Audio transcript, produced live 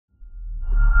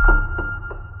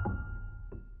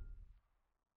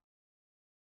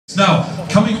Now,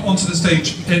 coming onto the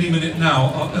stage any minute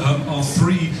now are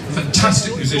three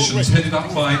fantastic musicians headed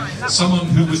up by someone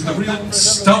who was the real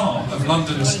star of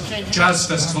London's Jazz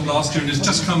Festival last year and has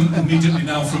just come immediately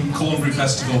now from Petworth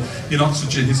Festival in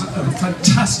Oxfordshire. He's a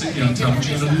fantastic young talent.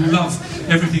 You're going to love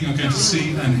everything you're going to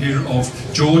see and hear of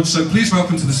George. So please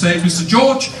welcome to the stage Mr.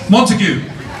 George Montague.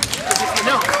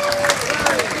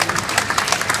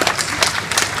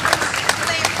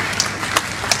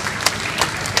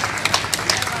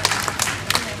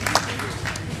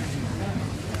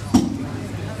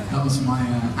 That was my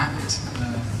act,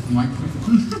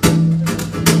 microphone.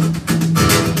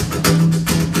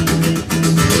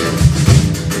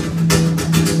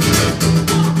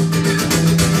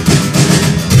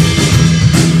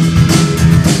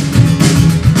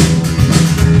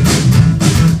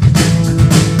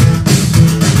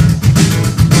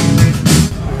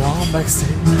 Wow, backstage.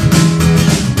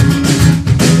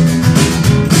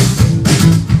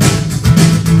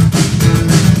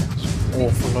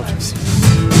 Awful lot of music.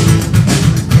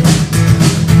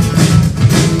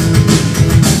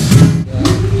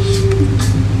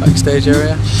 Backstage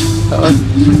area, in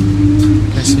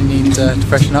case you need to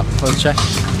freshen up for the check.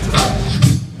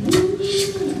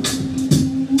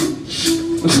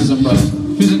 This is umbrella.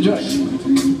 Who's enjoying?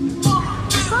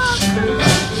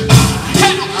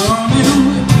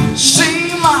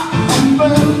 See my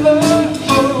umbrella.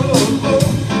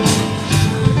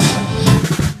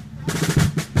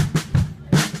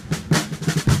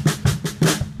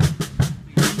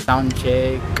 Sound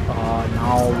check.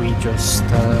 Now we just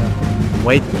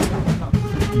wait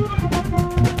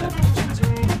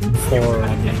for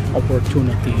an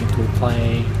opportunity to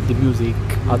play the music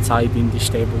outside in the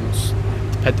stables.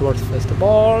 Petworth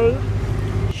Festival.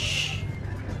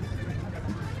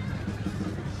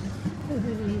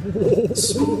 The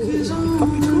smoke is on.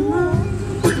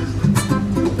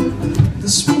 The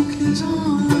smoke is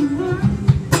on.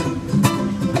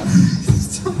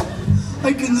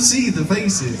 I can see the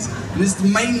faces, and it's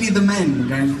mainly the men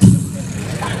going.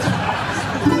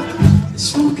 The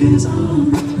smoke is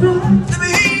on. Let me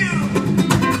hear you.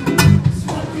 The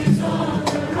smoke is on.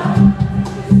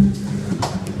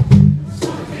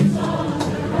 Smoke is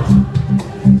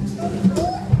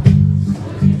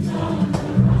on.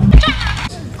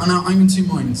 Oh, now I'm in two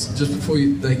minds. Just before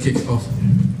they kick it off,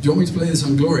 do you want me to play this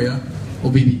on Gloria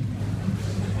or BB?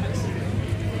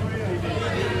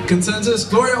 Consensus?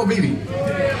 Gloria or BB?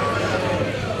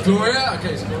 Gloria?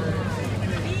 Okay, so Gloria.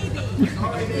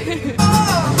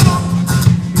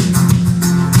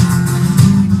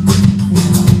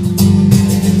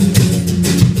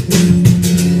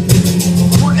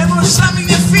 Whatever slamming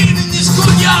their feet in this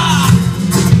good yard.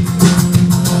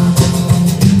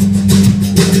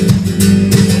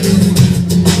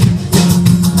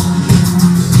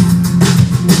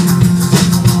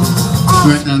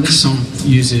 Right now, this song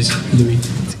uses Louis.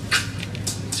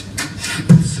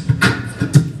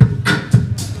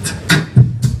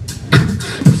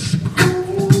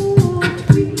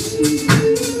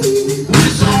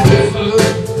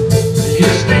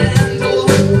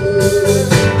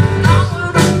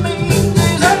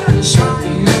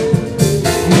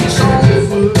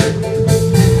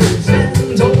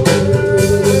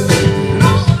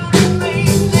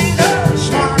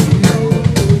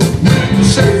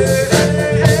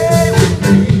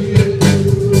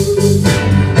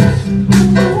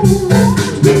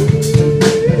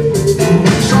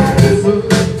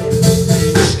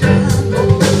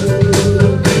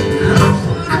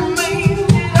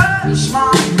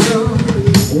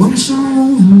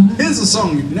 Here's a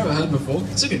song you've never heard before.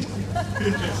 Sing it. I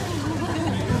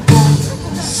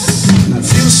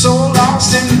feel so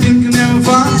lost and think I'll never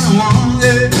find one.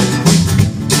 Yeah.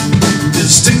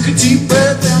 Just take a deep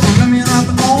breath and remember you're not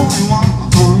the only one.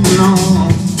 No.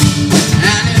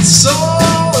 And it's so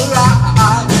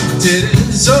right, it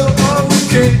is so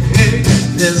okay.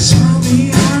 There's a smile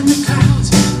behind the clouds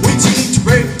waiting to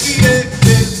break. Yeah.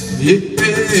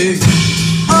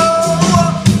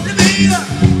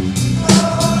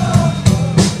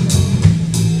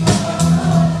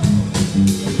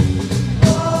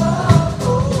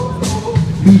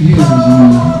 Who here is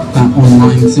on that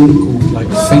online thing called like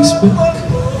Facebook,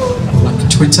 like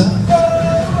Twitter,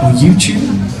 or YouTube?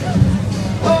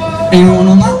 Anyone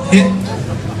on that here?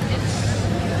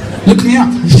 Look me up.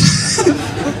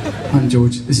 I'm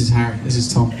George, this is Harry, this is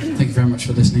Tom. Thank you very much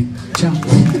for listening. Ciao.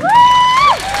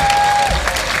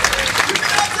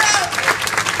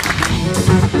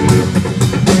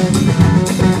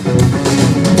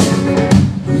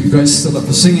 You guys still up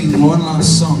for singing one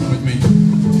last song with me?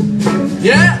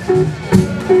 Yeah?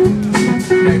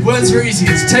 Okay, words are easy.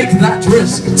 It's take that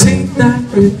risk. Take that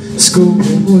risk.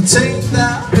 Oh, take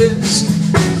that risk.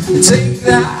 Take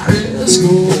that risk.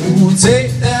 Oh,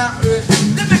 take that risk.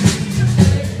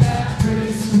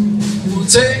 Oh,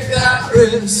 take that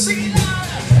risk.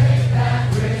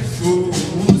 Oh,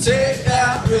 take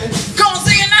that risk. Come on,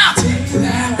 sing it now. Take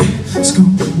that risk.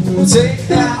 Oh, take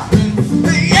that risk.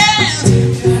 Yeah.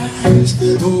 Take that risk.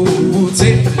 Oh,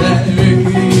 take that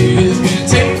risk.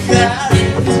 Take that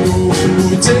risk. Oh,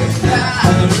 take that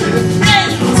risk.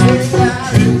 Take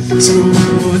that risk. So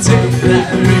take that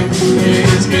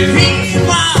risk. Heed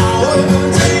my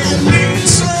words and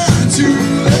listen to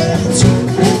them. So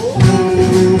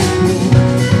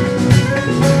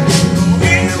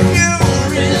if you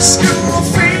risk your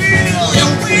feel, you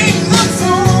wing the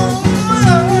fall.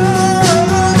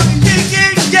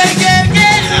 Yeah.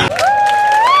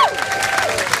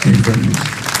 Thank you very much.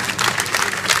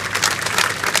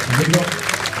 Have we got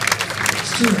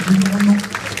Stewart? Have we got one more?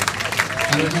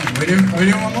 I don't know. Are we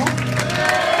doing one more?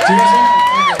 Do you guys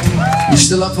want? You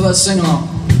still up for that sing-along?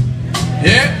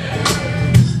 Yeah?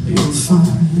 You'll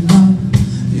find love,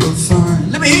 you'll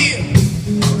find... Let me hear you!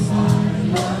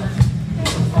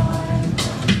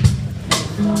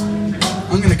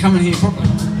 I'm going to come in here properly.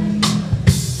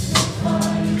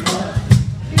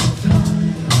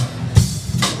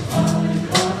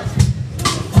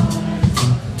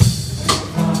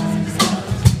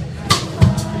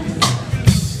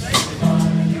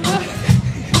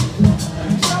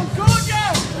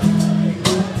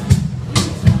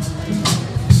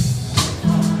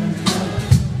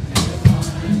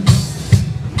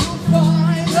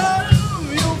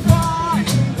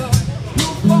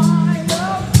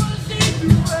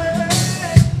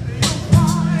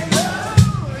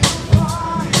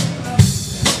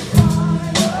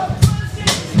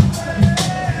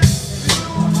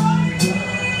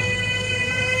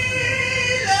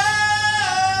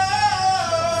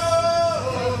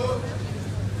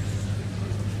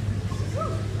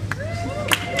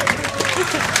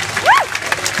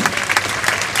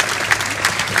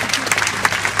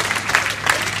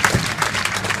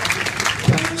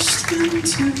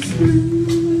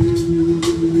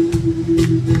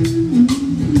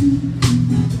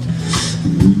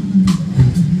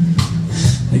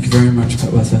 Thank you very much,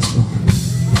 Petworth Festival.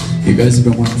 You guys have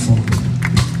been wonderful.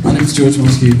 My name's George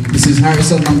Montague. This is Harry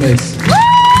Sutton on bass.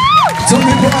 Some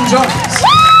people on drums.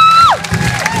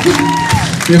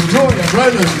 We have Gloria,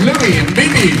 Roland, Louie and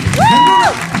Bibi.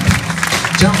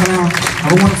 Jump for now.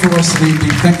 Have a wonderful rest of the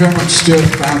evening. Thank you very much, Stewart,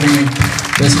 for having me.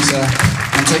 This is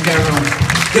and take care, everyone.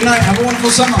 Good night. Have a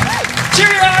wonderful summer.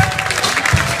 Cheerio!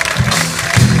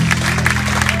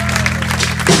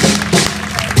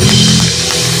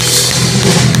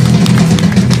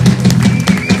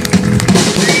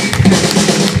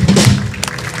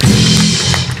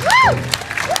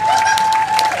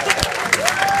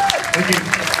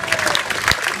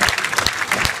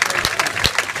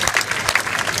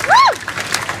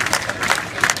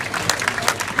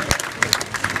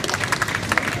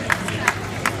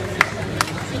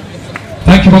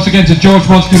 Thank you once again to George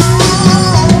Montague.